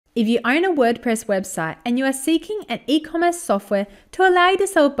If you own a WordPress website and you are seeking an e-commerce software to allow you to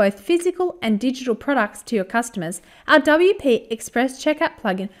sell both physical and digital products to your customers, our WP Express Checkout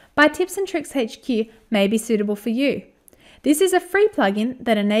plugin by Tips and Tricks HQ may be suitable for you. This is a free plugin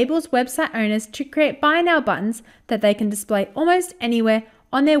that enables website owners to create buy now buttons that they can display almost anywhere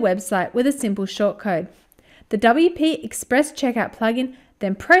on their website with a simple shortcode. The WP Express Checkout plugin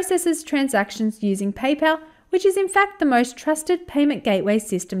then processes transactions using PayPal, which is in fact the most trusted payment gateway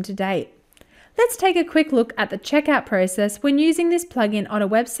system to date. Let's take a quick look at the checkout process when using this plugin on a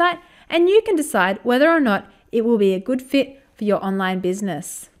website, and you can decide whether or not it will be a good fit for your online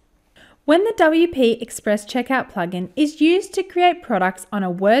business. When the WP Express Checkout plugin is used to create products on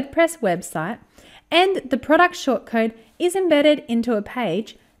a WordPress website and the product shortcode is embedded into a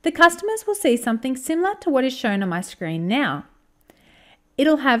page, the customers will see something similar to what is shown on my screen now.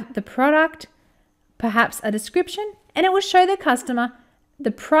 It'll have the product, perhaps a description, and it will show the customer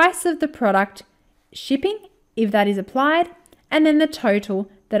the price of the product, shipping, if that is applied, and then the total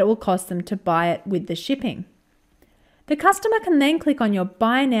that it will cost them to buy it with the shipping. The customer can then click on your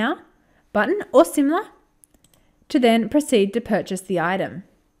Buy Now button or similar to then proceed to purchase the item.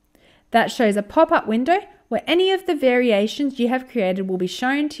 That shows a pop-up window where any of the variations you have created will be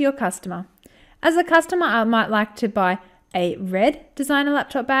shown to your customer. As a customer, I might like to buy a red designer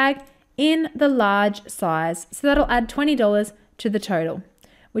laptop bag in the large size, so that'll add $20 to the total,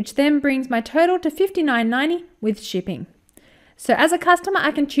 which then brings my total to $59.90 with shipping. So as a customer,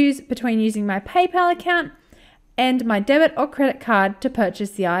 I can choose between using my PayPal account and my debit or credit card to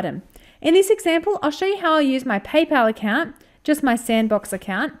purchase the item. In this example, I'll show you how I use my PayPal account, just my Sandbox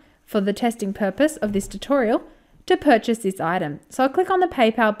account, for the testing purpose of this tutorial, to purchase this item. So I'll click on the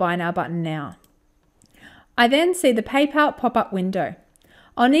PayPal Buy Now button now. I then see the PayPal pop-up window.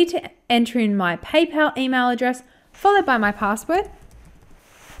 I'll need to enter in my PayPal email address followed by my password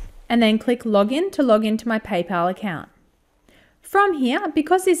and then click Login to log into my PayPal account. From here,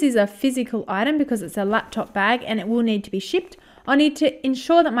 because this is a physical item, because it's a laptop bag and it will need to be shipped, I'll need to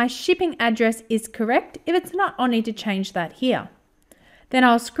ensure that my shipping address is correct. If it's not, I'll need to change that here. Then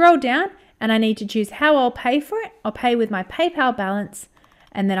I'll scroll down and I need to choose how I'll pay for it. I'll pay with my PayPal balance,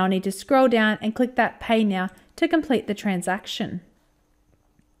 and then I'll need to scroll down and click that Pay Now to complete the transaction.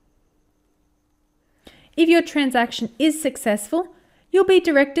 If your transaction is successful, you'll be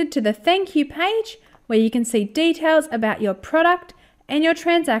directed to the Thank You page where you can see details about your product and your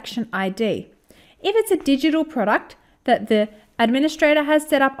transaction ID. If it's a digital product that the administrator has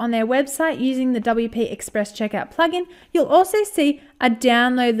set up on their website using the WP Express Checkout plugin, you'll also see a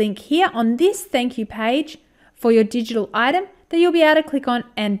download link here on this Thank You page for your digital item that you'll be able to click on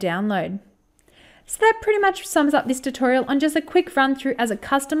and download. So that pretty much sums up this tutorial on just a quick run through as a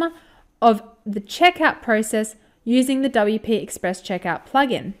customer of the checkout process using the WP Express Checkout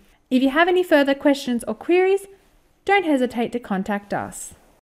plugin. If you have any further questions or queries, don't hesitate to contact us.